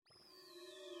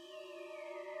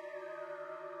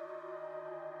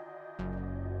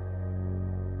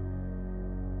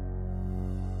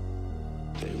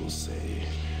They will say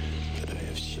that I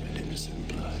have shed innocent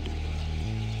blood.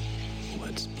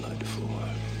 What's blood for,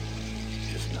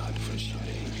 if not for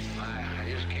shedding? I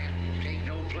just can't take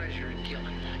no pleasure in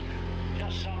killing.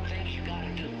 Just some things you gotta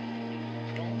do.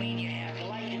 Don't mean you have to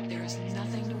like it. There's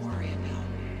nothing to worry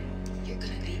about. You're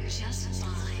gonna be just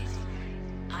fine.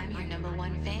 I'm your number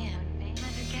one fan. Let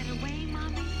her get away,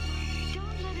 Mommy.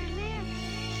 Don't let her live.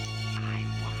 I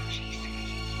won't, she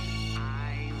said.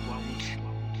 I won't.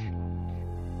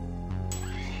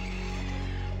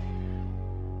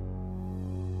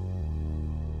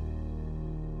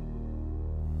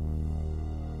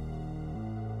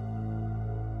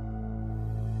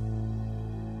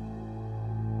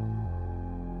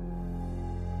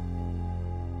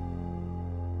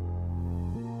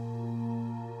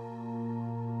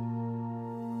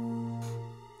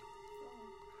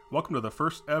 Welcome to the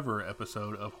first ever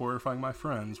episode of Horrifying My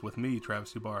Friends with me,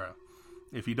 Travis Ibarra.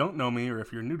 If you don't know me or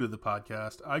if you're new to the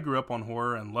podcast, I grew up on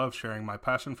horror and love sharing my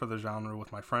passion for the genre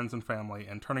with my friends and family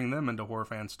and turning them into horror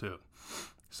fans too.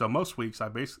 So most weeks I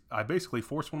basically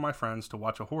force one of my friends to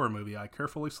watch a horror movie I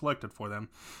carefully selected for them.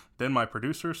 Then my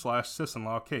producer /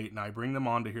 sis-in-law Kate and I bring them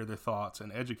on to hear their thoughts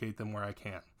and educate them where I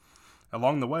can.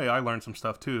 Along the way I learn some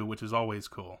stuff too, which is always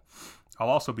cool. I'll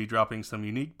also be dropping some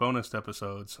unique bonus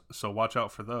episodes, so watch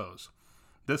out for those.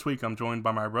 This week I'm joined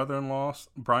by my brother-in-law,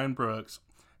 Brian Brooks.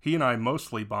 He and I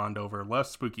mostly bond over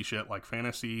less spooky shit like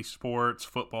fantasy, sports,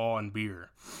 football, and beer.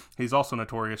 He's also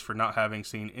notorious for not having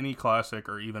seen any classic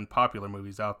or even popular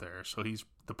movies out there, so he's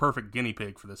the perfect guinea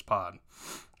pig for this pod.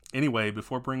 Anyway,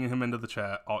 before bringing him into the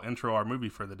chat, I'll intro our movie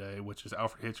for the day, which is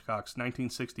Alfred Hitchcock's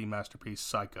 1960 masterpiece,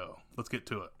 Psycho. Let's get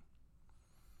to it.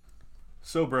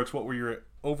 So, Brooks, what were your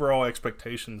overall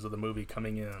expectations of the movie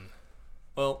coming in?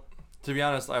 Well, to be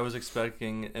honest, I was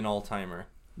expecting an all-timer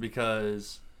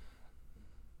because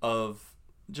of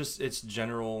just its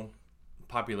general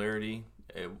popularity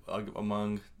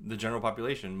among the general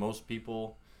population. Most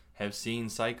people have seen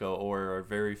Psycho or are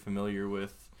very familiar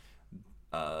with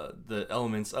the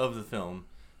elements of the film.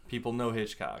 People know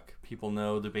Hitchcock. People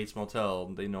know the Bates Motel.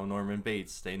 They know Norman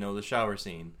Bates. They know the shower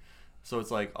scene. So it's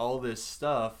like all this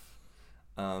stuff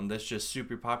that's just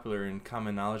super popular and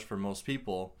common knowledge for most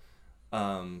people.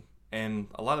 And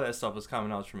a lot of that stuff was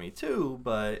common knowledge for me too,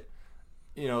 but,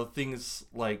 you know, things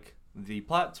like the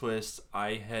plot twist,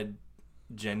 I had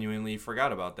genuinely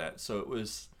forgot about that. So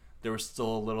there was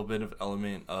still a little bit of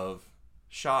element of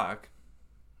shock.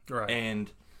 Right. And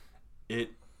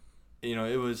it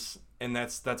was, and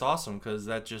that's awesome because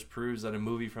that just proves that a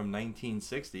movie from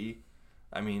 1960,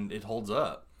 I mean, it holds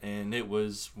up. And it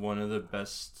was one of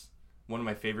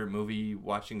my favorite movie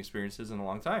watching experiences in a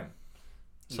long time.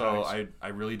 So nice. I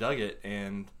really dug it,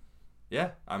 and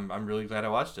yeah, I'm really glad I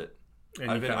watched it.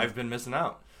 And I've been missing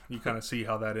out. You kind of see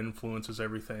how that influences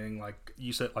everything. Like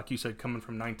you said, coming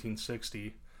from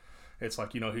 1960, it's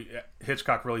like, you know,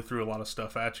 Hitchcock really threw a lot of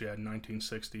stuff at you in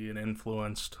 1960 and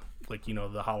influenced, like, you know,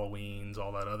 the Halloweens,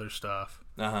 all that other stuff.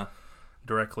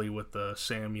 Directly with the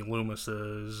Sammy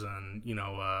Loomises, and you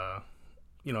know,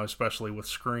 especially with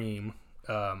Scream.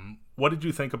 What did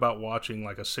you think about watching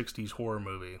like a 60s horror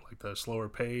movie, like the slower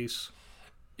pace?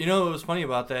 You know, what was funny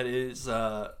about that is,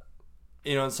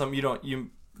 you know, some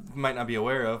you might not be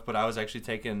aware of, but I was actually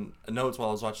taking notes while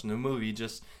I was watching the movie,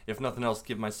 just if nothing else,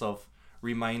 give myself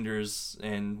reminders,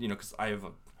 and you know, because I have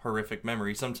a horrific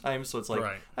memory sometimes, so it's like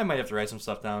right. I might have to write some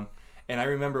stuff down. And I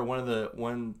remember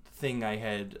one thing I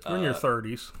had. You're in your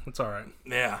 30s. It's all right.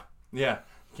 Yeah.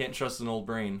 Can't trust an old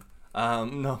brain.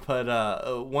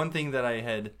 One thing that I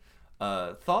had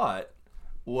thought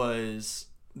was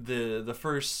the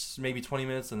first maybe 20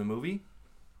 minutes in the movie,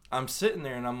 I'm sitting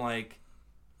there and I'm like,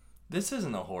 this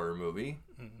isn't a horror movie.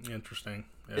 Interesting.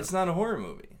 Yeah. It's not a horror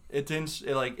movie.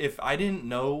 If I didn't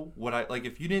know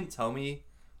if you didn't tell me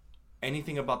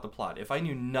anything about the plot, if I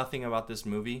knew nothing about this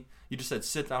movie, you just said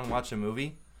sit down and watch a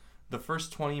movie, the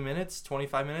first 20 minutes,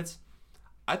 25 minutes,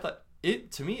 I thought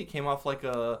it came off like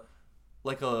a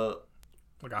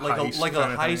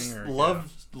heist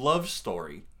love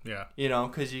story. Yeah. You know,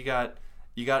 because you got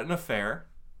an affair.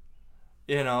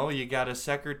 You know, you got a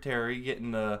secretary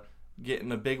getting a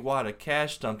big wad of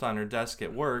cash dumped on her desk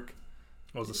at work.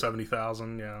 What was it,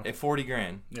 70,000? Yeah. At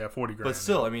 $40,000. Yeah, $40,000. But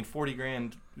still, I mean,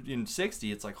 $40,000 in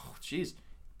 60, it's like, oh, jeez,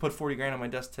 put $40,000 on my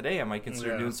desk today, I might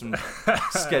consider doing some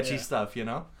sketchy stuff, you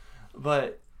know.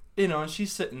 But you know, and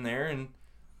she's sitting there and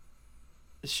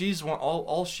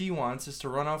all she wants is to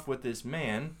run off with this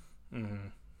man. Mm-hmm.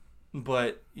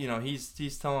 But you know,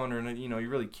 he's telling her, you know, you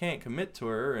really can't commit to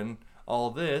her and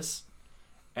all this.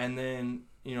 And then,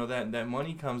 you know, that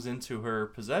money comes into her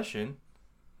possession.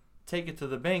 Take it to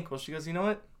the bank. Well, she goes, you know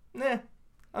what? Nah,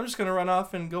 I'm just gonna run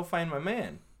off and go find my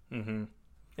man. Mm-hmm.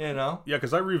 You know? Yeah,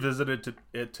 because I revisited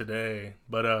it today,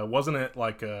 but wasn't it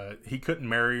like he couldn't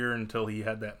marry her until he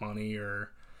had that money,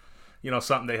 or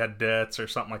something, they had debts or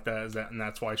something like that? And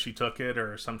that's why she took it,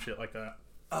 or some shit like that?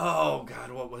 Oh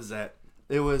God, what was that?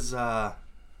 It was oh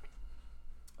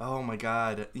my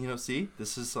God, see,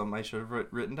 this is something I should have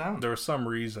written down. There was some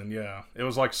reason, yeah. It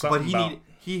was like something. But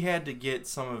he had to get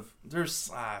some of.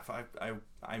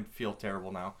 I feel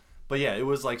terrible now, but yeah, it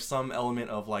was like some element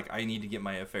of like, I need to get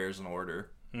my affairs in order.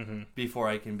 Mm-hmm. Before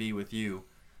I can be with you,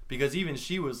 because even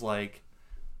she was like,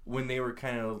 when they were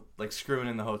kind of like screwing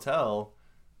in the hotel,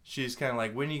 she's kind of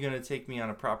like, when are you gonna take me on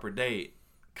a proper date,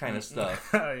 kind of stuff.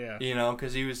 Yeah.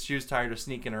 Because she was tired of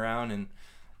sneaking around and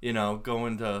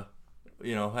going to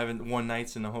having one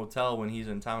nights in the hotel when he's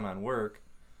in town on work.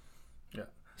 Yeah.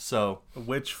 So,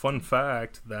 which, fun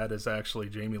fact, that is actually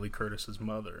Jamie Lee Curtis's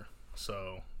mother.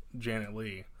 So Janet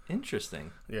Leigh.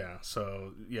 Interesting. Yeah,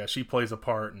 so, yeah, she plays a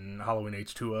part in Halloween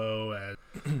H2O.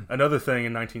 Another thing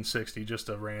in 1960, just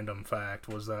a random fact,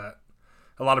 was that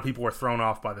a lot of people were thrown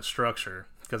off by the structure,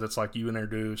 because it's like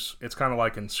it's kind of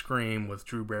like in Scream with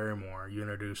Drew Barrymore. You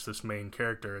introduce this main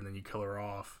character, and then you kill her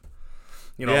off.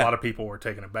 A lot of people were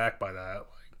taken aback by that.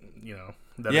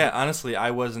 Honestly,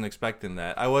 I wasn't expecting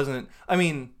that. I should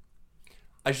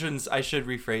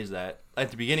rephrase that.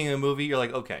 At the beginning of the movie, you're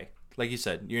like, okay. Like you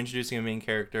said, you're introducing a main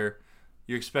character.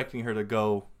 You're expecting her to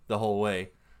go the whole way.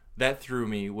 That threw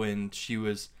me when she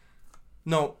was...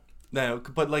 No,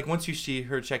 but like once you see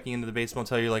her checking into the Bates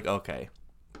Motel, you're like, okay,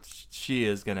 she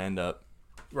is going to end up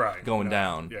going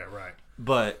down. Yeah, right.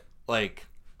 But like,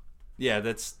 yeah,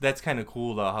 that's kind of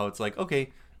cool though, how it's like,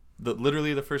 okay,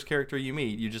 literally the first character you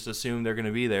meet, you just assume they're going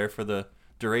to be there for the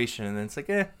duration, and then it's like,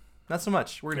 not so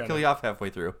much. We're going to kill you off halfway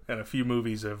through. And a few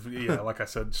movies of, like I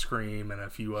said, Scream and a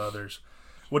few others.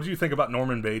 What did you think about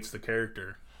Norman Bates, the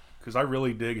character? Because I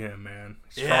really dig him, man.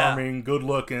 He's charming, good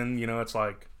looking. It's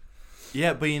like...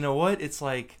 Yeah, but you know what? It's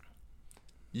like,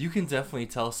 you can definitely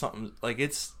tell something. Like,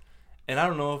 it's... And I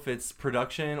don't know if it's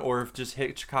production or if just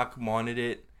Hitchcock wanted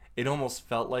it. It almost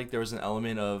felt like there was an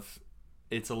element of,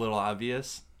 it's a little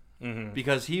obvious. Mm-hmm.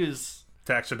 Because he was...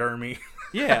 Taxidermy.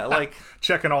 Yeah, like...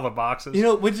 Checking all the boxes.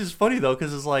 Which is funny, though,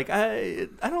 because it's like, I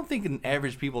don't think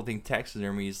average people think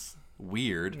taxidermy's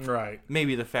weird. Right.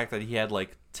 Maybe the fact that he had,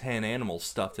 like, 10 animals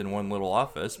stuffed in one little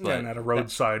office. But and at a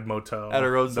roadside motel. At a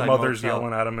roadside motel. The mother's motel.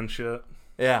 yelling at him and shit.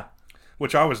 Yeah.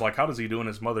 Which I was like, how does he do in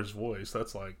his mother's voice?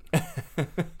 That's like...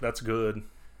 that's good.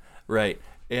 Right.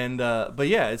 And, but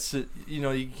yeah, it's,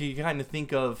 you kind of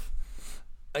think of...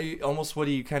 almost what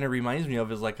he kind of reminds me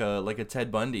of is like a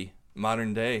Ted Bundy,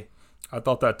 modern day. I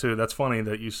thought that too. That's funny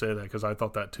that you say that, because I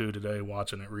thought that too today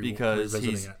watching it. Because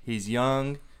he's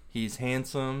young, he's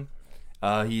handsome,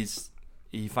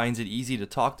 he finds it easy to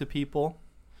talk to people.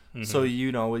 Mm-hmm. So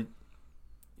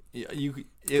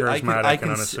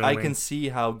I can see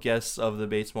how guests of the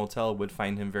Bates Motel would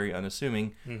find him very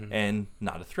unassuming and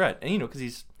not a threat. And because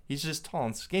he's just tall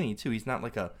and skinny too. He's not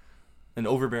like an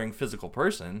overbearing physical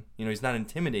person. He's not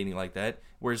intimidating like that.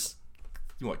 Whereas,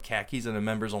 khakis and a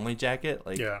members only jacket?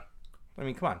 Like, yeah. I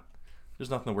mean, come on. There's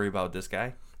nothing to worry about with this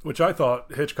guy. Which I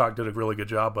thought Hitchcock did a really good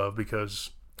job of,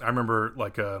 because I remember,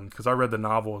 because I read the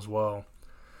novel as well.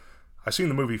 I seen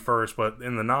the movie first, but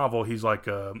in the novel, he's kind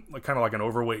of like an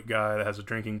overweight guy that has a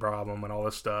drinking problem and all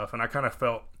this stuff. And I kind of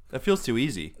felt... That feels too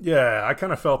easy. Yeah, I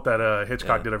kind of felt that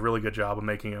Hitchcock did a really good job of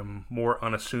making him more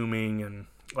unassuming and,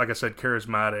 like I said,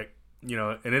 charismatic.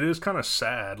 And it is kind of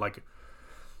sad. Like,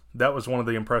 that was one of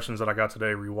the impressions that I got today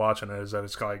rewatching it, is that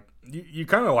it's like, you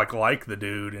kind of like the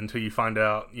dude until you find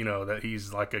out, that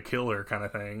he's like a killer kind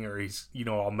of thing, or he's,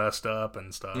 all messed up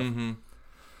and stuff. Mm-hmm.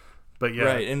 But yeah.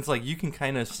 Right, and it's like, you can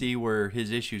kind of see where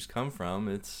his issues come from.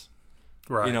 It's,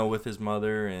 right. With his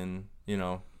mother and,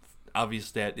 obvious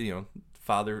that,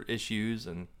 father issues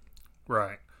and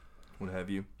right, what have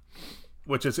you.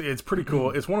 Which it's pretty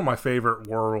cool. It's one of my favorite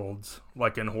worlds,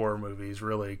 like in horror movies,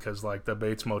 really, because like the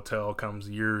Bates Motel comes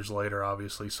years later,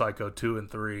 obviously, Psycho 2 and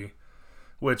 3,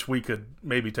 which we could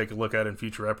maybe take a look at in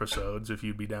future episodes if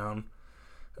you'd be down.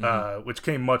 Which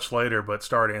came much later, but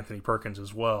starred Anthony Perkins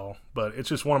as well. But it's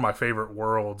just one of my favorite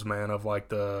worlds, man, of like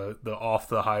the off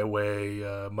the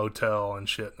highway motel and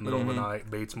shit in the middle of the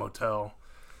night, Bates Motel.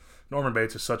 Norman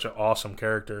Bates is such an awesome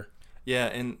character. Yeah,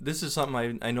 and this is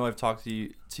something I know I've talked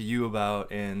to you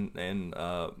about, and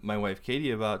my wife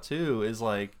Katie about too, is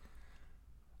like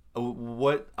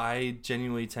what I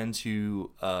genuinely tend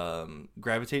to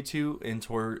gravitate to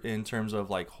in terms of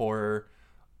like horror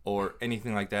or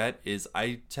anything like that, is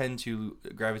I tend to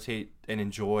gravitate and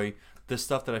enjoy the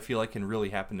stuff that I feel like can really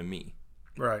happen to me.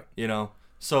 Right.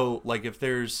 So like if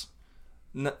there's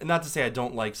not to say I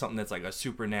don't like something that's like a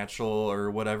supernatural or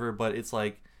whatever, but it's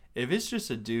like if it's just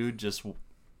a dude just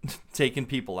taking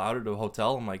people out at a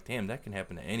hotel, I'm like, damn, that can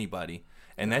happen to anybody,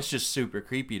 and that's just super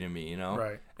creepy to me, you know?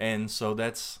 Right. And so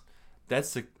that's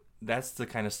the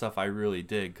kind of stuff I really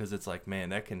dig, because it's like, man,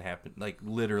 that can happen. Like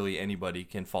literally anybody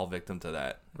can fall victim to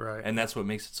that, Right. and that's what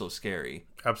makes it so scary.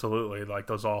 Absolutely, like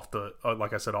those off the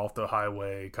like I said, off the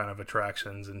highway kind of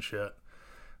attractions and shit.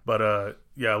 But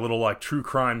yeah, a little like true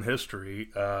crime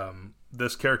history.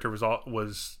 This character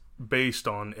was based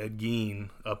on Ed Gein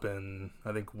up in,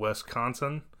 I think,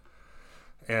 Wisconsin,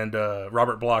 and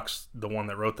Robert Bloch's the one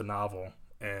that wrote the novel,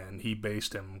 and he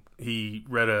based him. He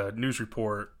read a news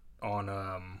report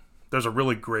on. There's a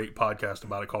really great podcast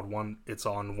about it called It's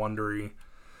on Wondery,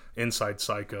 Inside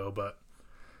Psycho, but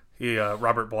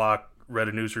Robert Bloch read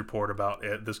a news report about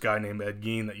this guy named Ed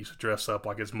Gein that used to dress up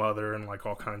like his mother and like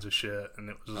all kinds of shit, and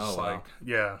it was just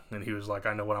yeah, and he was like,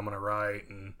 I know what I'm gonna write,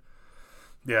 and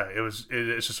yeah,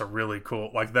 it's just a really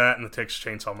cool, like that and the Texas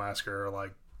Chainsaw Massacre are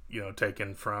like,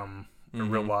 taken from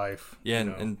real life. Yeah,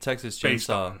 and Texas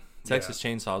Chainsaw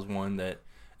Chainsaw is one that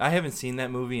I haven't seen that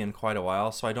movie in quite a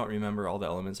while, so I don't remember all the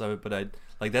elements of it, but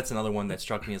that's another one that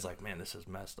struck me as like, man, this is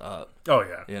messed up. Oh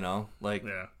yeah.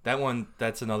 That one,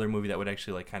 that's another movie that would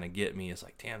actually like kind of get me. It's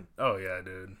like, damn. Oh yeah,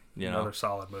 dude. Another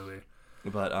solid movie.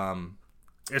 But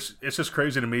it's just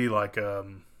crazy to me, like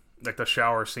the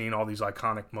shower scene, all these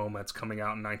iconic moments coming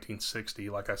out in 1960,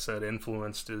 like I said,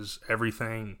 influenced is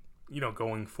everything,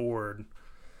 going forward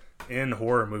in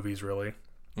horror movies, really.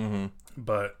 Mm-hmm.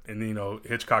 But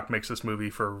Hitchcock makes this movie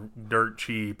for dirt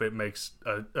cheap. It makes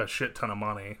a shit ton of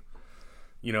money.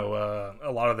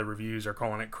 A lot of the reviews are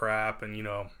calling it crap, and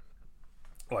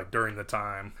like during the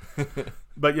time.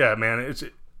 But yeah, man, it's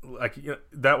like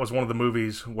that was one of the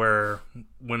movies where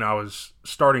when I was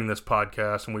starting this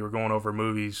podcast and we were going over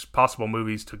possible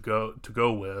movies to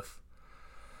go with,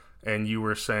 and you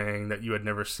were saying that you had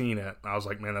never seen it, I was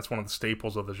like, man, that's one of the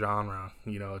staples of the genre.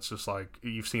 It's just like,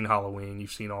 you've seen Halloween,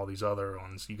 you've seen all these other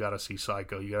ones, you got to see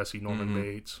Psycho, you got to see Norman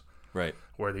Bates, right?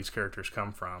 Where these characters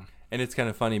come from. And it's kind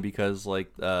of funny because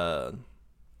like, was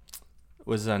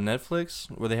it on Netflix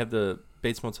where they have the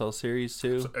Bates Motel series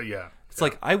too? Yeah. It's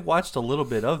like I watched a little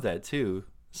bit of that too,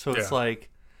 so it's like,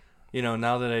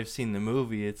 now that I've seen the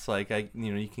movie, it's like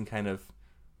you can kind of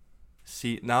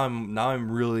see now.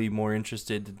 I'm really more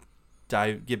interested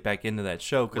to get back into that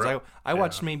show, because I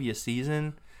watched maybe a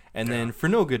season, and then for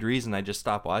no good reason I just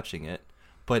stopped watching it.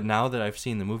 But now that I've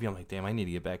seen the movie, I'm like, damn, I need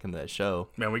to get back into that show.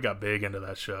 Man, we got big into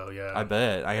that show. Yeah, I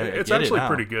bet. It's actually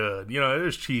pretty good. It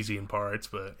is cheesy in parts,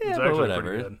 but it's actually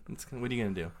whatever. Pretty good. What are you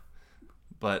gonna do?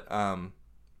 But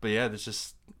yeah, there's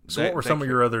just. So what were some of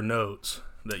your other notes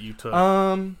that you took?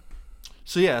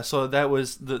 So that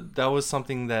was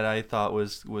something that I thought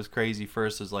was crazy.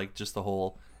 First is like just the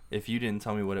whole, if you didn't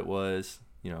tell me what it was,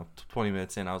 20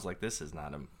 minutes in, I was like, this is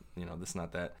not this is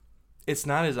not that. It's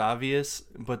not as obvious,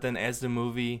 but then as the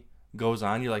movie goes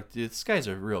on, you're like, dude, this guy's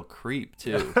a real creep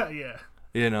too.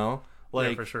 Yeah.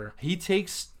 Like for sure. He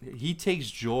takes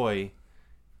joy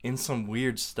in some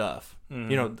weird stuff.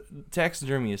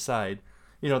 Taxidermy aside,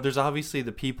 there's obviously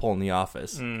the peephole in the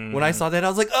office. When I saw that, I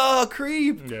was like, oh,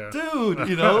 creep, dude.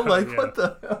 Like what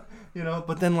the,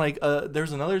 But then like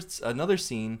there's another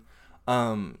scene,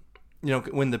 when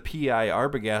the PI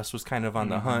Arbogast was kind of on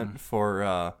the hunt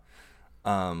for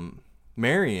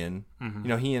Marion.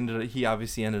 He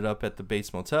obviously ended up at the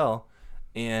Bates Motel,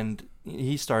 and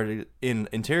he started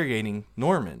interrogating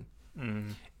Norman.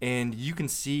 And you can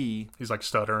see he's like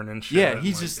stuttering and shit. Yeah,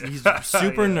 he's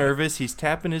super nervous. He's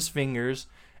tapping his fingers,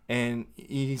 and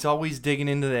he's always digging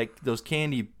into those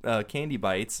candy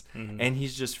bites, and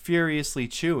he's just furiously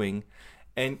chewing.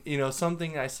 And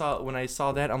something I saw when I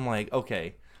saw that, I'm like,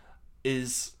 okay,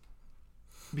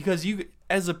 because you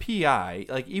as a PI,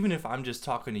 like even if I'm just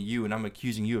talking to you and I'm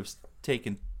accusing you of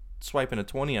swiping a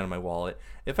 20 out of my wallet,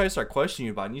 if I start questioning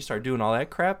you about it and you start doing all that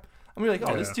crap, I'm gonna be like,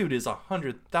 oh, this dude is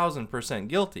 100,000%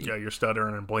 guilty. Yeah, you're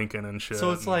stuttering and blinking and shit.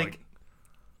 So it's like,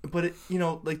 but it,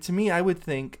 like to me, I would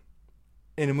think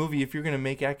in a movie, if you're gonna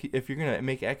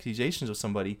make accusations of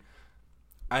somebody,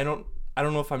 I don't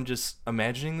know if I'm just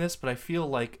imagining this, but I feel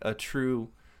like a true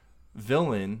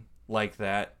villain like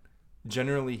that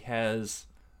generally has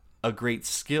a great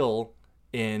skill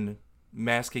in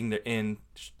masking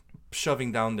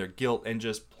shoving down their guilt and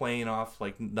just playing off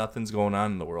like nothing's going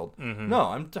on in the world. No,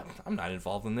 I'm not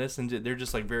involved in this, and they're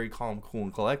just like very calm, cool,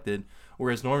 and collected.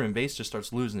 Whereas Norman Bates just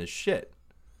starts losing his shit.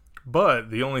 But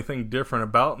the only thing different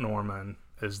about Norman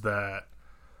is that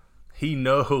he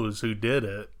knows who did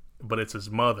it, but it's his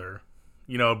mother.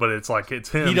 you know, but it's like it's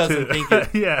him. He doesn't too. think it.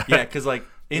 Yeah, Yeah, because like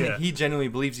Yeah. he genuinely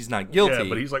believes he's not guilty. Yeah,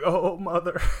 but he's like, oh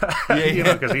mother, Yeah, you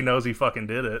know, yeah. because he knows he fucking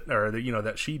did it, or that, you know,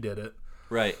 that she did it.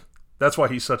 right. That's why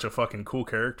he's such a fucking cool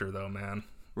character, though, man.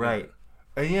 Right.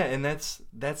 Yeah, and that's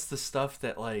the stuff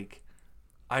that like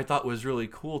I thought was really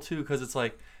cool too, because it's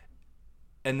like,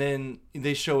 and then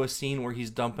they show a scene where he's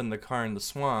dumping the car in the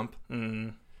swamp,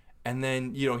 and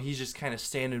then you know he's just kind of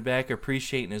standing back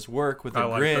appreciating his work with a I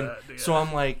like grin. that, yeah. So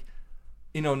I'm like,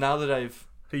 you know, now that I've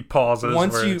He pauses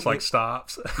Once where you- it's like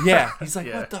stops. yeah, he's like,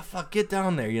 Yeah. what the fuck, get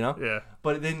down there, you know. Yeah.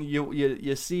 But then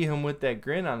you see him with that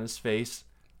grin on his face.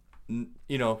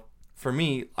 You know, for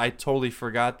me, I totally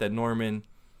forgot that Norman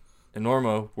and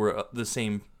Norma were the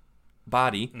same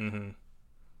body. Mm-hmm.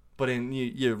 But then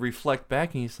you reflect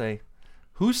back and you say,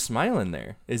 who's smiling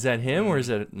there? Is that him or is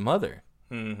that mother?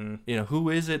 Mm-hmm. You know, who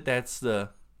is it that's the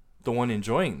one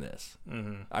enjoying this?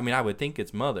 Mm-hmm. I mean, I would think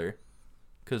it's mother,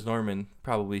 because Norman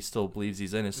probably still believes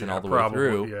he's innocent all the way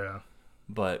through. Yeah.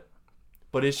 But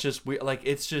it's just weird. Like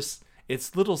it's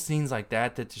little scenes like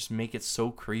that just make it so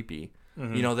creepy.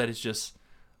 Mm-hmm. You know, that it's just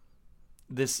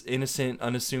this innocent,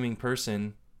 unassuming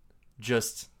person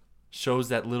just shows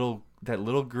that little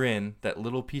grin, that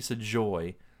little piece of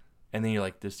joy, and then you're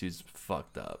like, this dude's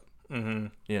fucked up. Mm-hmm.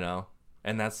 You know,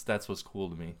 and that's what's cool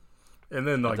to me. And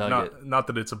then like dug not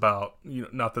that it's about, you know,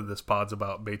 not that this pod's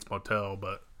about Bates Motel,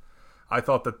 but I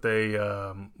thought that they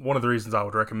one of the reasons I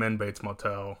would recommend Bates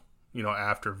Motel, you know,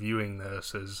 after viewing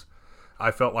this is I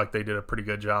felt like they did a pretty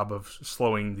good job of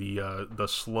slowing the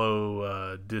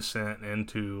slow descent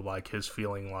into like his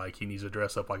feeling like he needs to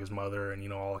dress up like his mother and, you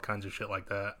know, all kinds of shit like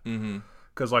that. Mm-hmm.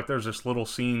 Because like there's just little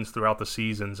scenes throughout the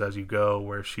seasons as you go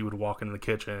where she would walk into the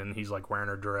kitchen and he's like wearing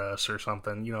her dress or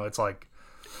something. You know, it's like,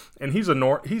 and he's a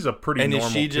pretty And normal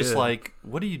is she just kid. like,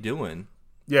 what are you doing?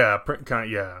 Yeah,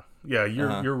 kind of, yeah.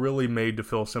 You're really made to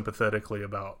feel sympathetically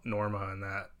about Norma in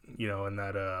that, you know, in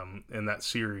that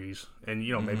series, and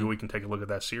you know maybe we can take a look at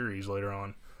that series later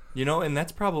on. You know, and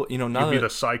that's probably, you know, now You'd be that the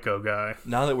psycho guy.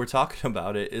 now that we're talking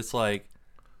about it, it's like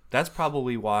that's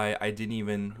probably why I didn't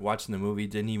even watching the movie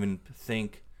didn't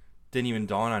even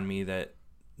dawn on me that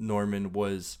Norman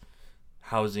was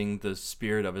housing the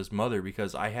spirit of his mother,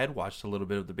 because I had watched a little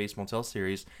bit of the Bates Motel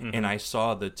series and I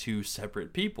saw the two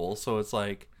separate people. So it's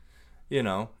like, you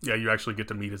know, Yeah, you actually get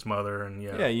to meet his mother, and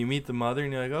yeah, you meet the mother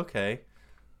and you're like, okay.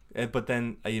 But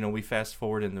then, you know, we fast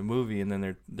forward in the movie and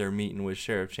then they're meeting with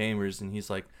Sheriff Chambers and he's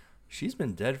like, she's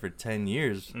been dead for 10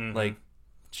 years. Like,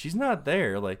 she's not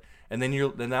there. Like, and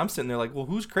then I'm sitting there like, well,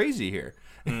 who's crazy here?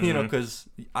 You know, because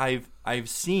I've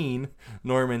seen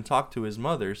Norman talk to his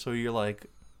mother. So you're like,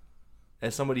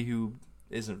 as somebody who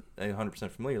isn't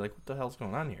 100% familiar, like, what the hell's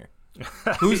going on here?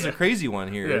 Who's the crazy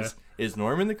one here? Yeah. Is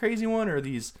Norman the crazy one, or are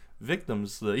these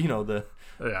victims, the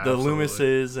absolutely.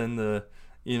 Loomises and the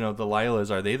Lilas,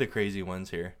 are they the crazy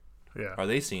ones here? Yeah. Are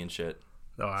they seeing shit?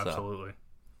 No, absolutely.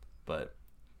 But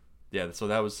yeah, so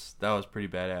that was pretty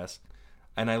badass.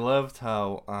 And I loved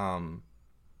how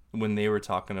when they were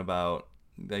talking about,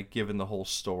 like, giving the whole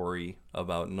story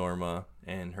about Norma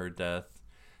and her death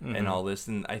and all this,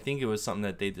 and I think it was something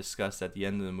that they discussed at the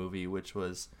end of the movie, which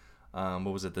was what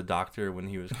was it, the doctor, when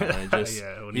he was kind of just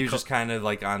he was just kind of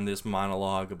like on this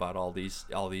monologue about all these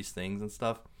things and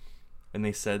stuff, and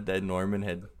they said that Norman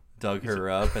had dug her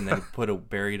up and then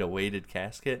buried a weighted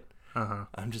casket.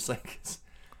 I'm just like,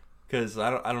 because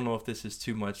I don't know if this is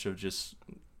too much of just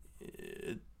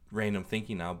random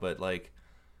thinking now, but like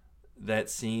that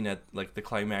scene at like the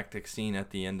climactic scene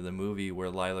at the end of the movie where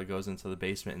Lila goes into the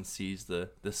basement and sees the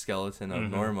skeleton of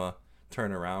Norma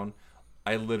turn around,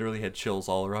 I literally had chills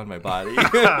all around my body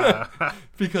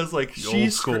because like The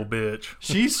old school bitch.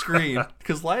 she screamed,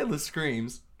 because Lila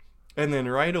screams, and then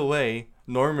right away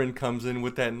Norman comes in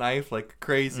with that knife like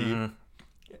crazy,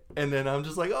 and then I'm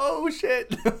just like, oh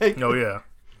shit. Like, Oh yeah.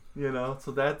 you know,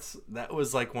 so that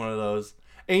was like one of those,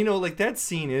 and you know, like that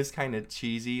scene is kind of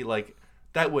cheesy, like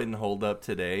that wouldn't hold up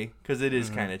today because it is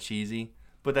kind of cheesy,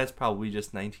 but that's probably just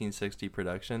 1960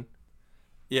 production.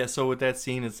 Yeah, so with that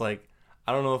scene, it's like,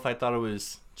 I don't know if I thought it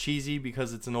was cheesy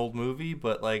because it's an old movie,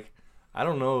 but like, I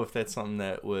don't know if that's something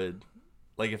that would,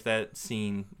 like, if that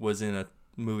scene was in a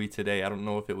movie today, I don't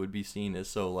know if it would be seen as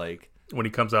so like, When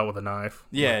he comes out with a knife.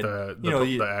 yeah, with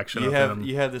the action you of have him.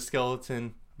 you have the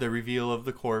skeleton, the reveal of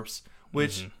the corpse,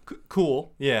 which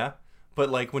cool, yeah, but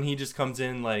like when he just comes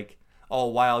in like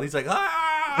all wild, he's like,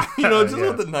 ah, you know, just Yeah.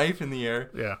 with the knife in the air.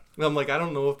 Yeah. And I'm like, I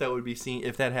don't know if that would be seen,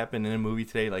 if that happened in a movie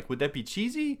today. Like, would that be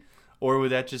cheesy, or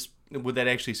would that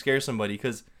actually scare somebody?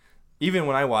 Because even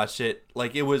when I watched it,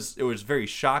 like it was very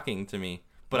shocking to me,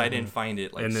 but I didn't find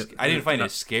it like And I didn't find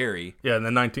it scary. Yeah, in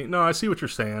the 19. No, I see what you're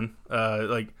saying.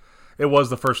 Like, it was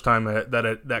the first time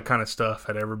that kind of stuff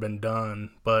had ever been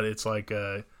done. But it's like,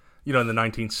 in the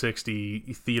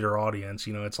 1960 theater audience,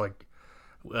 it's like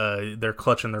they're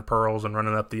clutching their pearls and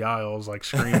running up the aisles, like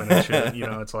screaming and shit.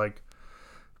 It's like,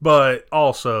 but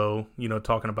also,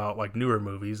 talking about like newer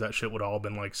movies, that shit would all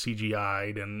been like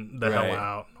CGI'd and the hell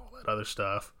out and all that other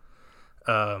stuff.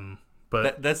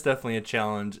 But that's definitely a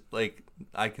challenge. Like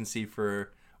I can see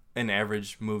for an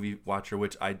average movie watcher,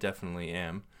 which I definitely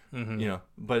am. Mm-hmm.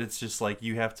 But it's just like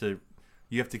you have to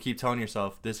keep telling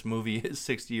yourself this movie is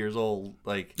 60 years old.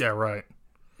 Like, yeah, right.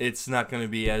 It's not going to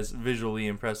be as visually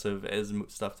impressive as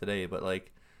stuff today. But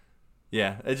like,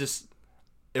 yeah, it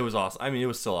was awesome. I mean, it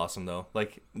was still awesome though.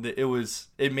 Like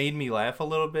it made me laugh a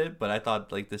little bit, but I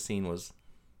thought like the scene was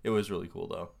really cool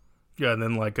though. Yeah, and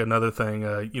then like another thing,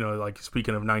 like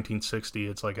speaking of 1960,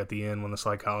 it's like at the end when the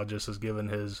psychologist is given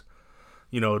his,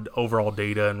 overall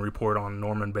data and report on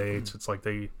Norman Bates, it's like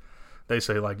they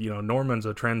say like, Norman's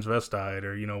a transvestite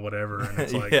or whatever, and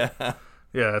it's like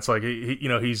yeah, it's like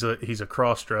he's a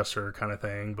cross-dresser kind of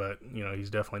thing, but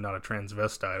he's definitely not a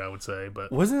transvestite, I would say.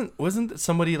 But wasn't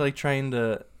somebody like trying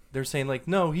to? They're saying like,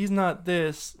 no, he's not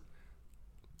this,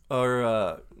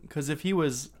 or because if he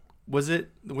was.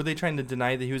 Were they trying to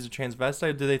deny that he was a transvestite,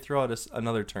 or did they throw out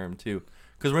another term too?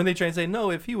 Because weren't they trying to say,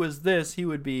 no, if he was this, he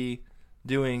would be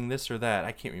doing this or that?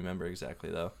 I can't remember exactly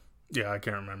though. Yeah, I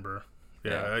can't remember.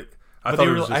 Yeah, I thought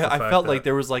it was just I felt like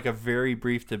there was like a very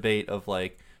brief debate of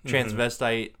like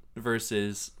transvestite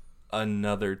versus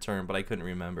another term, but I couldn't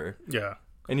remember. Yeah.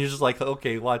 And you're just like,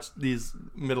 okay, watch these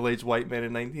middle-aged white men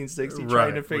in 1960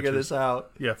 trying to figure this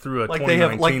out. Yeah, through a like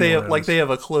 2019 lens. They have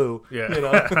a clue.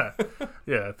 Yeah,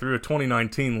 yeah, through a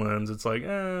 2019 lens, it's like,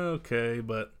 okay,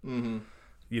 but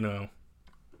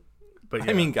But yeah.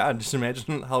 I mean, God, just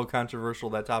imagine how controversial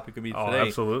that topic could be today. Oh,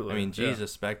 absolutely. I mean,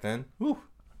 Jesus, back then. Whew.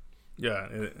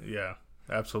 Yeah,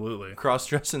 absolutely.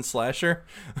 Cross-dressing slasher.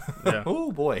 Yeah.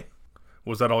 Oh boy.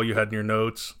 Was that all you had in your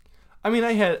notes? I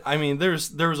mean, there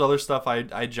was other stuff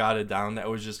I jotted down that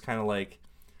was just kind of like,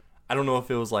 I don't know if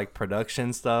it was like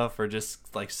production stuff or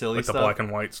just like silly like stuff. Like the black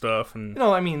and white stuff. And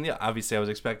I mean, yeah, obviously I was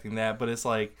expecting that, but it's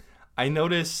like, I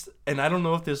noticed, and I don't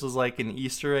know if this was like an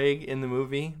Easter egg in the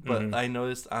movie, but I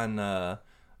noticed on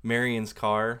Marion's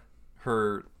car,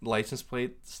 her license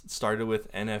plate started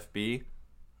with NFB.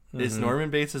 Is Norman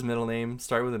Bates' middle name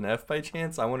start with an F by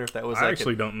chance? I wonder if that was like I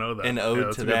actually don't know that. An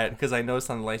ode to that, because I noticed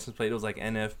on the license plate it was like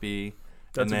NFB.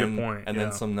 That's a good point. And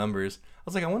then some numbers. I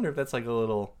was like, I wonder if that's like a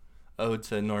little ode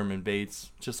to Norman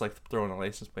Bates, just like throwing a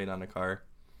license plate on a car.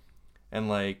 And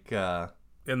like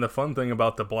and the fun thing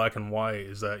about the black and white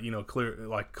is that,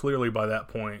 clearly by that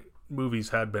point movies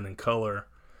had been in color.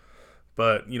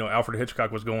 But, Alfred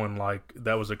Hitchcock was going like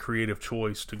that was a creative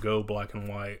choice to go black and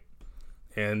white.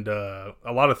 And a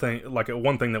lot of things, like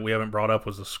one thing that we haven't brought up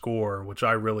was the score, which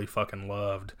I really fucking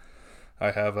loved.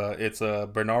 I have it's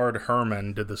Bernard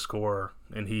Herrmann did the score,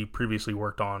 and he previously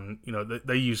worked on,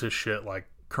 they use his shit like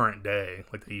current day,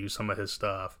 like they use some of his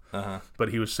stuff.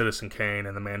 But he was Citizen Kane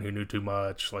and The Man Who Knew Too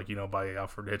Much, like, by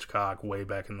Alfred Hitchcock way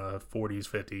back in the 40s,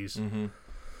 50s.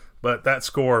 But that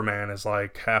score, man, is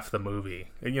like half the movie.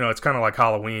 It's kind of like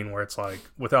Halloween, where it's like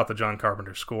without the John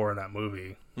Carpenter score in that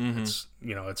movie, it's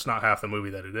it's not half the movie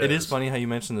that it is. It is funny how you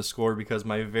mentioned the score, because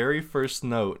my very first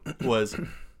note was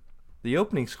the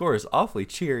opening score is awfully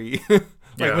cheery.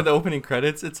 With the opening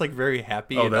credits, it's like very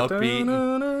happy and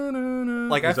upbeat.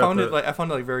 Like I found it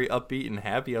like very upbeat and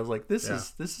happy. I was like, this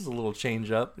is a little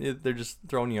change up. They're just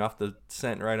throwing you off the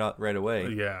scent right away.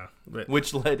 Yeah,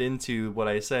 which led into what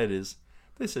I said is,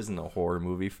 this isn't a horror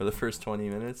movie for the first 20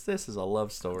 minutes. This is a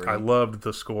love story. I loved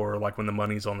the score, like when the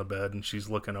money's on the bed and she's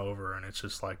looking over, and it's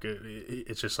just like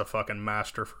it's just a fucking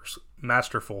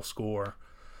masterful score.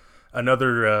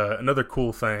 Another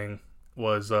cool thing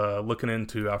was looking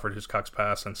into Alfred Hitchcock's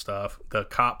past and stuff. The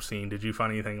cop scene. Did you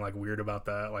find anything like weird about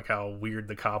that? Like how weird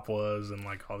the cop was and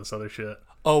like all this other shit.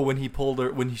 Oh, when he pulled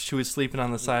her, she was sleeping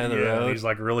on the side of the road. He's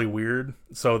like really weird.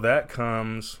 So that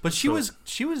comes. But she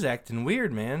was acting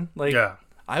weird, man. Like, yeah.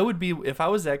 I would be, if I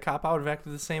was that cop, I would have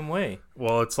acted the same way.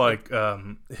 Well, it's like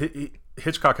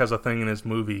Hitchcock has a thing in his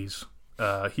movies.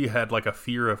 He had like a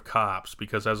fear of cops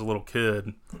because as a little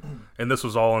kid, and this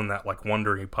was all in that like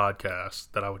Wondery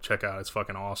podcast that I would check out. It's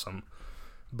fucking awesome.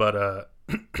 But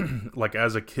like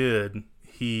as a kid,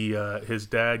 his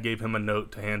dad gave him a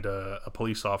note to hand to a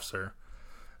police officer,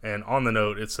 and on the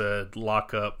note it said,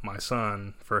 "Lock up my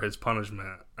son for his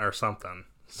punishment" or something.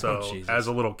 So as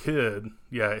a little kid,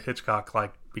 Hitchcock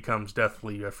like becomes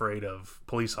deathly afraid of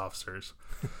police officers,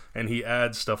 and he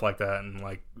adds stuff like that in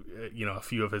like a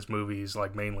few of his movies,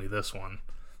 like mainly this one.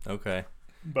 Okay.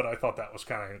 But I thought that was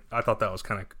kind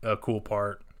of a cool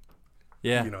part.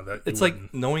 Yeah. You know, that it's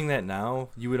like knowing that now,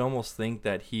 you would almost think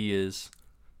that he is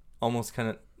almost kind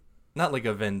of not like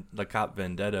the cop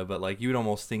vendetta, but like you would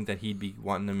almost think that he'd be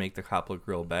wanting to make the cop look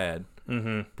real bad.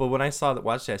 Mm-hmm. But when I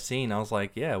watched that scene, I was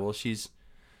like, yeah, well, she's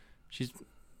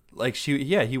like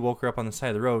he woke her up on the side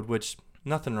of the road, which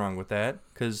nothing wrong with that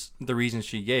because the reason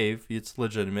she gave, it's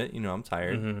legitimate. You know, I'm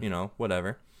tired. Mm-hmm. You know,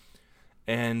 whatever.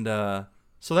 And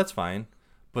so that's fine.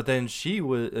 But then she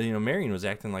was, Marion was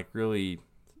acting like really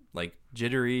like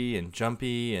jittery and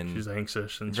jumpy and she's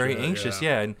anxious and very shit, anxious.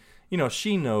 Yeah. And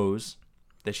she knows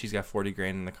that she's got $40,000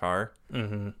 in the car.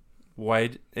 Mm-hmm.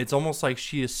 Why? It's almost like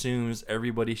she assumes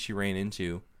everybody she ran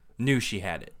into knew she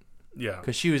had it. Yeah.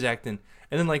 Because she was acting,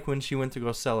 and then like when she went to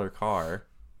go sell her car,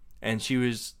 and she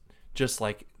was just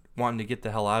like wanting to get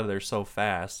the hell out of there so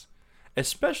fast.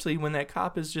 Especially when that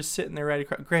cop is just sitting there right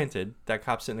across. Granted, that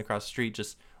cop's sitting across the street,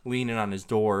 just leaning on his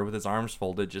door with his arms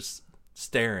folded, just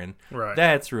staring. Right.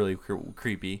 That's really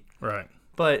creepy. Right.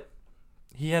 But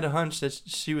he had a hunch that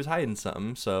she was hiding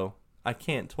something, so I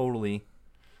can't totally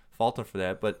fault him for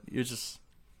that. But it was just,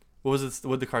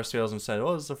 what the car salesman said?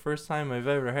 Oh, it's the first time I've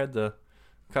ever had the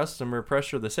customer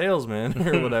pressure the salesman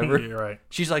or whatever. You're right.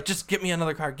 She's like, just get me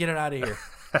another car, get it out of here.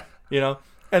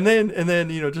 And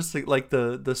then just like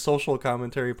the social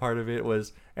commentary part of it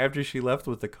was after she left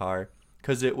with the car,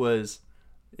 because it was,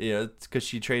 because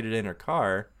she traded in her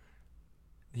car.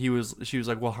 She was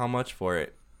like, well, how much for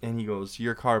it? And he goes,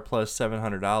 your car plus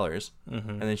 $700. Mm-hmm.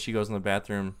 And then she goes in the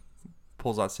bathroom,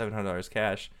 pulls out $700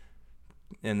 cash,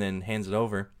 and then hands it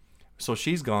over. So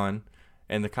she's gone,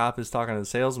 and the cop is talking to the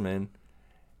salesman,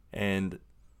 and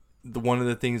one of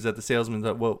the things that the salesman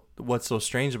thought, well, what's so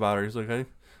strange about her? He's like, hey,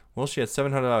 well, she had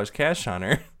 $700 cash on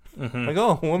her. Mm-hmm. Like,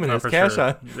 oh, a woman Not has for cash sure.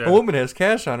 on. Yeah. A woman has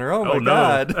cash on her. Oh my no.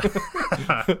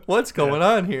 God, what's going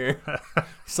on here?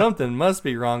 Something must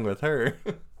be wrong with her.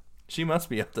 She must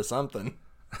be up to something.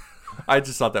 I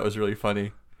just thought that was really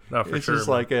funny. No, for It's sure. just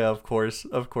man. like, yeah, of course,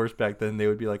 back then they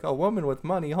would be like, a woman with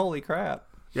money, holy crap.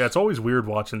 Yeah, it's always weird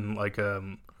watching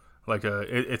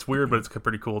it's weird, but it's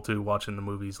pretty cool too watching the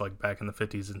movies like back in the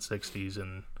 50s and 60s,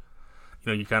 and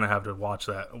you kind of have to watch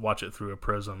it through a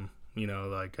prism.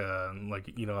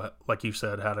 Like you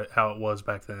said, how it was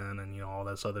back then, and all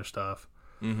this other stuff.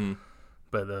 Mm-hmm.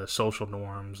 But the social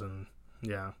norms and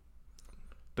yeah.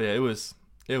 But yeah,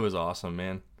 it was awesome,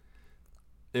 man.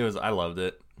 I loved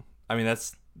it. I mean,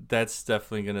 that's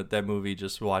definitely that movie,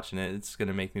 just watching it, it's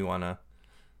gonna make me wanna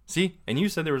see. And you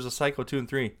said there was a Psycho 2 and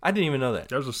 3. I didn't even know that.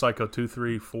 There's a Psycho 2,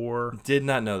 3, 4. Did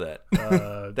not know that.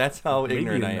 That's how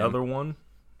ignorant I am. Maybe another one.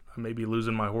 I may be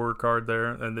losing my horror card there,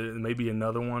 and then maybe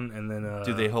another one, and then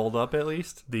do they hold up at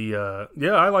least? Yeah,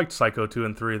 I liked Psycho 2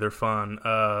 and 3. They're fun.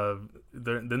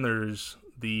 Then there's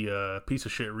the piece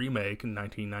of shit remake in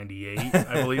 1998,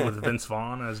 I believe, with Vince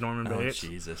Vaughn as Norman Bates. Oh,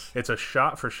 Jesus. It's a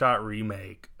shot-for-shot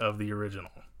remake of the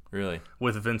original. Really?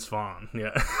 With Vince Vaughn,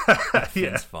 yeah.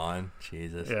 Vince Vaughn,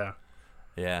 Jesus. Yeah.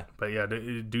 Yeah. But yeah,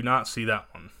 do not see that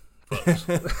one, folks.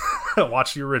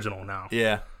 Watch the original now.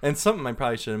 Yeah. And something I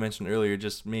probably should have mentioned earlier,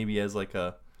 just maybe as like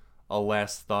a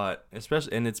last thought,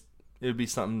 especially, and it would be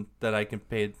something that I can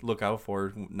look out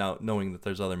for now, knowing that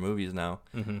there's other movies now.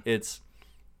 Mm-hmm. It's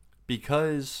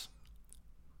because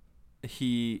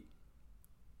he,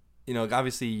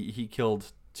 obviously he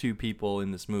killed 2 people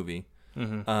in this movie.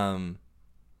 Mm-hmm.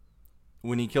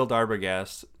 When he killed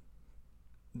Arbogast,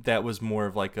 that was more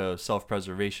of like a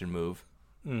self-preservation move.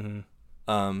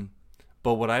 Mm-hmm.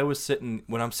 But when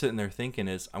I'm sitting there thinking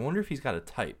is, I wonder if he's got a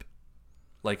type.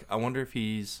 Like, I wonder if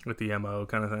he's With the MO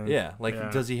kind of thing. yeah. Like, Yeah.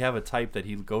 does he have a type that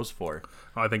he goes for?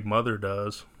 I think Mother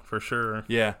does, for sure.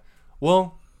 Yeah.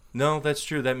 Well, no, that's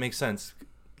true. That makes sense.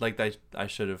 Like, I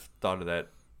should have thought of that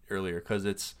earlier, because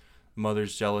it's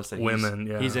Mother's jealous that Women,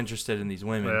 yeah. he's interested in these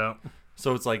women. Yeah.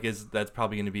 So it's like, that's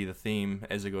probably going to be the theme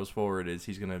as it goes forward, is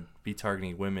he's going to be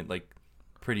targeting women, like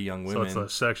pretty young women. So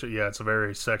it's it's a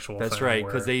very sexual That's thing. right,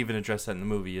 because where- they even address that in the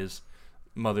movie, is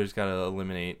Mother's got to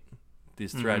eliminate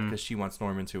this threat because she wants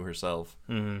Norman to herself.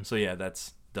 Mhm. So yeah,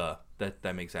 that's duh.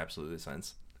 That makes absolutely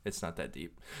sense. It's not that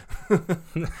deep.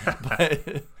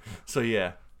 But, so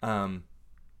yeah,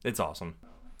 it's awesome.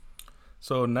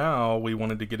 So now we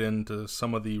wanted to get into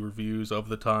some of the reviews of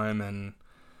the time, and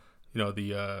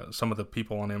the some of the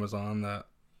people on Amazon that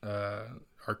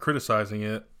are criticizing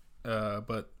it.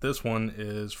 But this one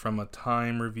is from a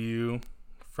Time review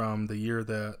from the year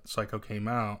that Psycho came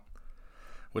out,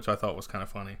 which I thought was kind of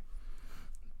funny.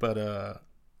 But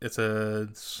it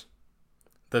says,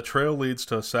 the trail leads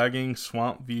to a sagging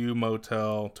Swamp View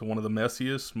motel to one of the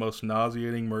messiest, most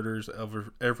nauseating murders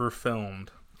ever filmed.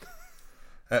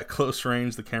 At close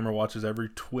range, the camera watches every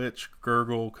twitch,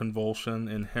 gurgle, convulsion,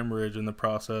 and hemorrhage in the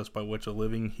process by which a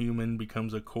living human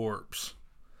becomes a corpse.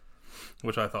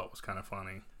 Which I thought was kind of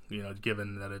funny,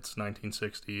 given that it's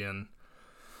 1960 and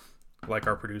like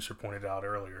our producer pointed out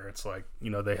earlier, it's like,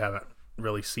 they haven't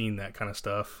really seen that kind of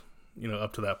stuff,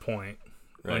 up to that point.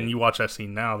 Right. When you watch that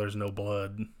scene now, there's no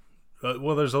blood.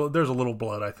 Well, there's a little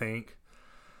blood, I think,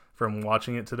 from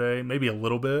watching it today. Maybe a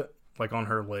little bit, like on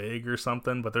her leg or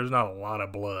something, but there's not a lot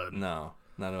of blood. No,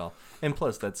 not at all. And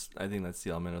plus, I think that's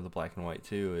the element of the black and white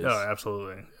too. Is, oh,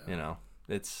 absolutely.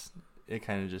 It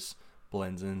kind of just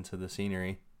blends into the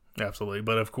scenery. Absolutely.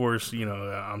 But of course,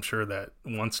 I'm sure that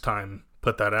once time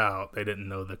put that out, they didn't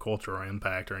know the cultural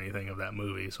impact or anything of that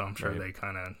movie, so I'm sure they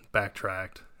kind of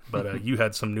backtracked. But you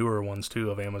had some newer ones too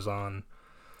of Amazon.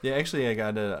 Yeah, actually,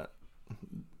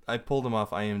 I pulled them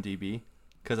off IMDb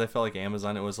because I felt like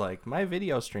Amazon. It was like my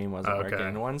video stream wasn't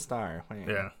working. 1 star.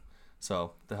 Yeah.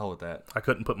 So the hell with that. I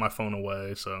couldn't put my phone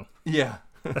away, so yeah.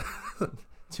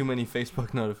 Too many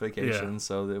Facebook notifications,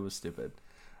 so it was stupid.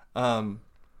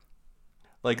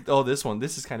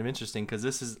 This is kind of interesting because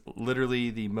this is literally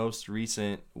the most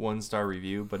recent 1-star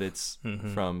review, but it's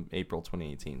from April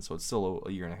 2018, so it's still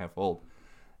a year and a half old.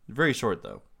 Very short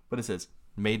though, but it says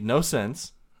made no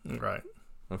sense. Right.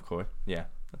 Of course, yeah.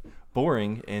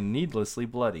 Boring and needlessly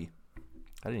bloody.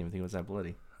 I didn't even think it was that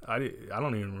bloody. I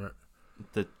don't even remember.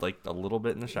 A little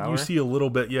bit in the shower. You see a little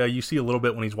bit, yeah. You see a little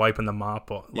bit when he's wiping the mop.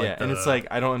 And it's like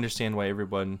I don't understand why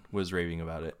everyone was raving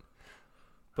about it.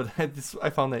 But I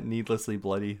found that needlessly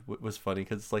bloody was funny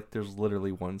because it's like there's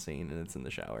literally one scene and it's in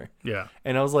the shower. Yeah.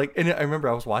 And I was like, and I remember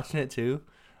I was watching it too,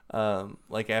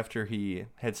 after he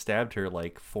had stabbed her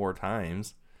 4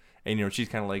 times, and she's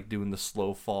kind of doing the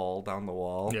slow fall down the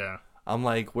wall. Yeah. I'm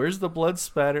like, where's the blood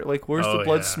spatter? Where's the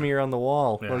blood smear on the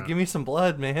wall? Yeah. Give me some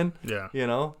blood, man. Yeah.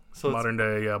 So modern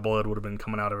day blood would have been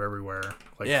coming out of everywhere.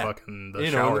 Fucking the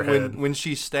shower head. When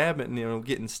she's stabbing,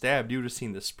 getting stabbed, you would have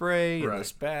seen the spray and the Right.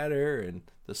 spatter and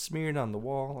the smeared on the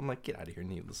wall. I'm like, get out of here,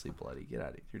 needlessly bloody. Get out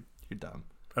of here. You're dumb.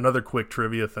 Another quick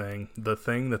trivia thing. The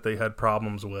thing that they had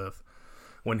problems with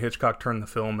when Hitchcock turned the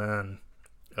film in,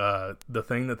 the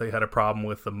thing that they had a problem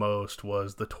with the most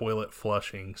was the toilet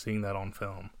flushing, seeing that on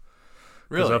film.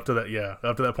 Really? Up to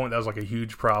that point, that was a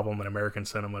huge problem in American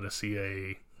cinema to see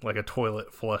a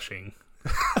toilet flushing.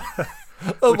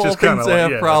 Of all things to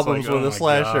have problems with a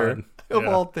slasher. God. Of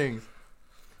all things.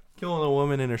 Killing a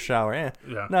woman in her shower.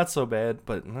 Not so bad,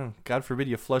 but God forbid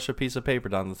you flush a piece of paper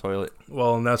down the toilet.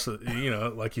 Well, and that's,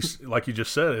 like you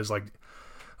just said, is a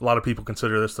lot of people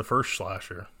consider this the first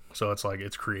slasher. So it's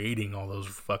it's creating all those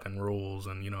fucking rules.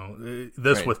 And,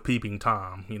 this with Peeping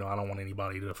Tom, I don't want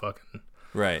anybody to fucking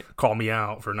call me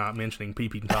out for not mentioning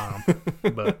Peeping Tom.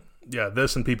 But yeah,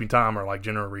 this and Peeping Tom are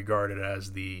generally regarded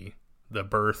as the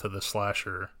birth of the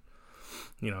slasher,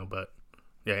 but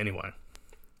yeah, anyway.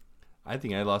 I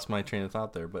think I lost my train of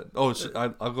thought there, but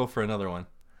I'll go for another one.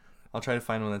 I'll try to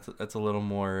find one that's a little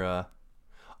more.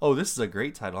 This is a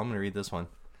great title. I'm going to read this one.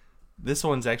 This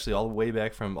one's actually all the way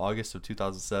back from August of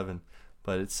 2007,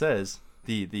 but it says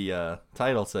the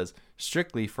title says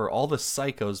 "Strictly for all the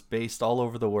psychos based all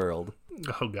over the world."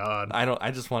 Oh God!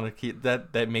 I just want to keep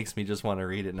that. That makes me just want to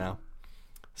read it now.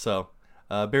 So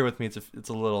bear with me. It's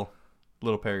a little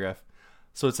paragraph.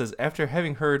 So it says, after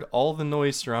having heard all the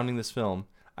noise surrounding this film,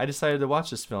 I decided to watch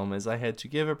this film as I had to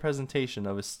give a presentation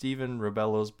of a Stephen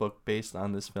Rebello's book based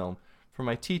on this film for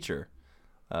my teacher,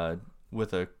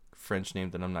 with a French name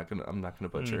that I'm not gonna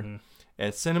butcher,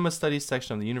 at Cinema Studies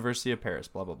section of the University of Paris.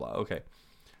 Blah blah blah. Okay,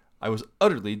 I was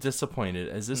utterly disappointed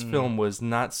as this film was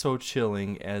not so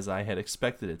chilling as I had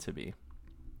expected it to be.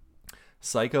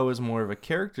 Psycho is more of a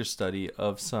character study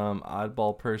of some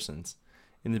oddball persons.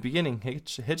 In the beginning,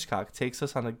 Hitchcock takes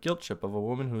us on a guilt trip of a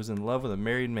woman who is in love with a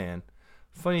married man.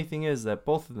 Funny thing is that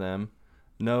both of them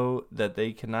know that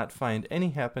they cannot find any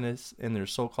happiness in their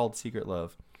so-called secret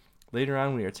love. Later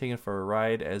on, we are taken for a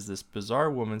ride as this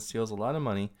bizarre woman steals a lot of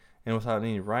money and without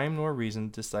any rhyme nor reason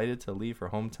decided to leave her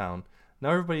hometown.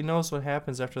 Now everybody knows what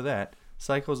happens after that.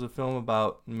 Psycho is a film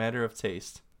about matter of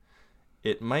taste.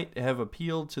 It might have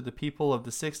appealed to the people of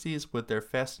the 60s with their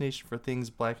fascination for things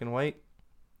black and white,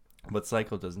 but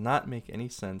Psycho does not make any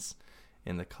sense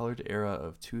in the colored era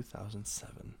of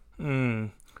 2007.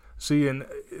 See, and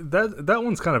that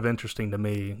one's kind of interesting to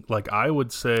me. I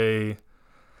would say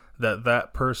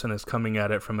that person is coming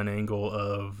at it from an angle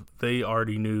of they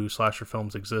already knew slasher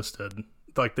films existed.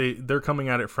 They're coming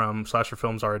at it from slasher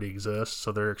films already exist,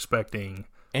 so they're expecting...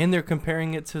 And they're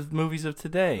comparing it to movies of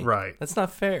today. Right. That's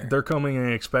not fair. They're coming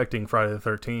and expecting Friday the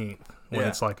 13th when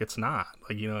it's it's not.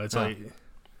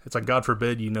 It's like God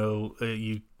forbid,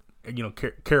 you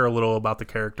care a little about the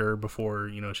character before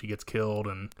she gets killed.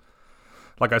 And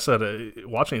like I said,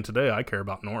 watching it today, I care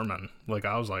about Norman. Like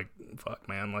I was like, fuck,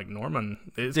 man, like Norman,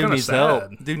 it's kind of sad.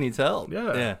 Help. Dude needs help.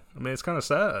 Yeah. I mean, it's kind of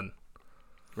sad.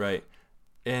 Right.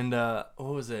 And what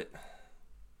was it?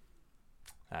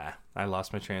 I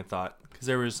lost my train of thought because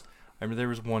there was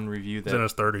one review that he's in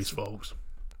his 30s, folks.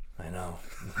 I know.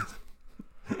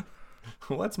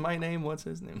 What's my name? What's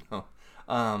his name? No.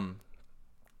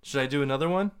 Should I do another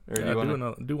one? Or do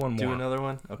one more. Do another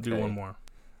one? Okay. Do one more.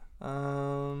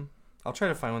 I'll try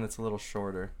to find one that's a little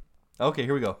shorter. Okay,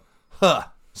 here we go. Huh.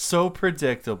 So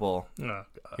predictable. Oh, God.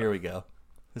 Here we go.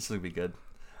 This will be good.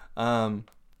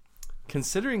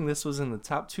 Considering this was in the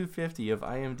top 250 of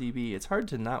IMDb, it's hard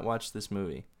to not watch this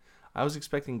movie. I was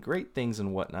expecting great things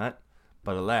and whatnot,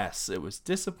 but alas, it was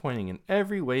disappointing in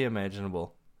every way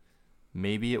imaginable.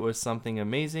 Maybe it was something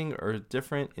amazing or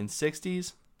different in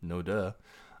 60s? No duh.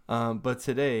 But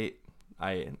today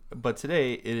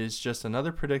it is just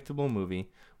another predictable movie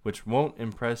which won't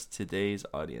impress today's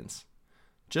audience.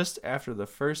 Just after the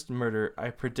first murder, I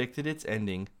predicted its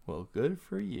ending. Well, good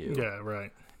for you. Yeah,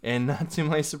 right. And not to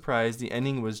my surprise, the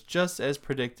ending was just as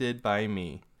predicted by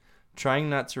me. Trying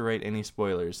not to write any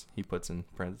spoilers, he puts in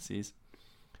parentheses.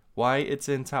 Why it's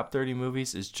in top 30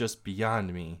 movies is just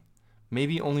beyond me.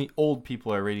 Maybe only old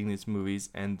people are rating these movies,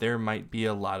 and there might be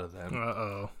a lot of them.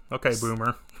 Uh-oh. Okay,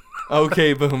 boomer.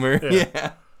 Okay, boomer.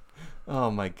 Yeah. Oh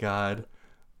my God.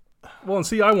 Well, and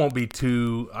see, I won't be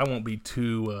too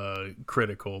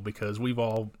critical because we've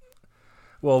all,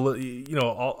 all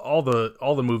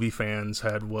the movie fans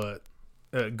had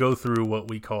go through what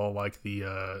we call like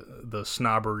the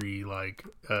snobbery, like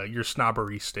your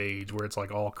snobbery stage where it's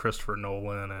like all Christopher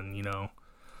Nolan and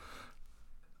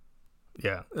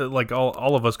yeah, like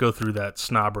all of us go through that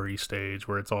snobbery stage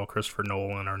where it's all Christopher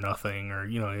Nolan or nothing, or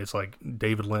it's like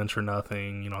David Lynch or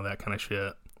nothing, that kind of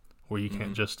shit, where you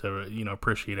can't just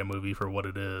appreciate a movie for what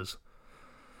it is.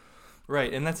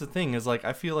 Right, and that's the thing is like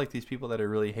I feel like these people that are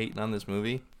really hating on this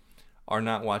movie are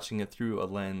not watching it through a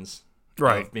lens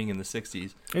of being in the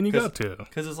 60s. And you got to.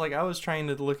 Because it's like I was trying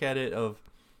to look at it of,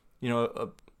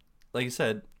 like you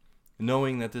said,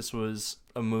 knowing that this was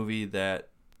a movie that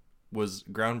was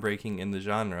groundbreaking in the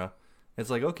genre. It's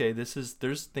like, okay,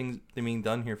 there's things being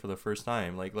done here for the first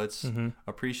time. Like, let's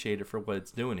appreciate it for what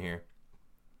it's doing here.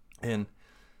 And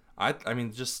I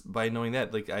mean, just by knowing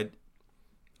that, like, I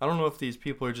don't know if these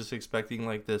people are just expecting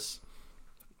like this.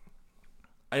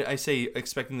 I say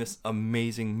expecting this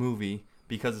amazing movie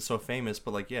because it's so famous,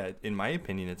 but like, yeah, in my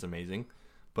opinion, it's amazing.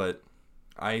 But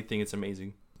I think it's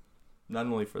amazing, not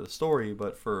only for the story,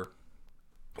 but for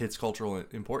its cultural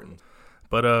importance.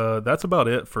 But that's about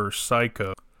it for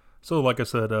Psycho. So like I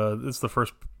said, this is the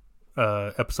first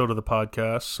episode of the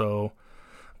podcast, so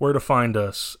where to find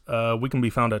us? We can be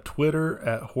found at Twitter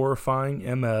at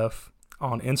HorrifyingMF,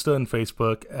 on Insta and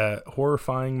Facebook at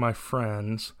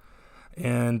HorrifyingMyFriends,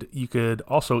 and you could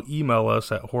also email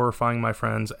us at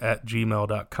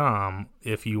horrifyingmyfriends@gmail.com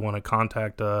if you want to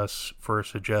contact us for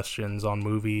suggestions on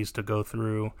movies to go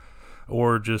through,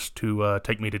 or just to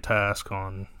take me to task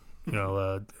on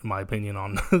my opinion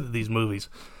on these movies.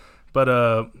 But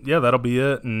yeah, that'll be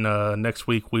it. And next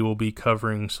week we will be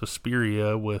covering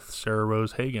Suspiria with Sarah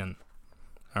Rose Hagen.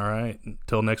 All right,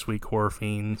 until next week, horror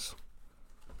fiends.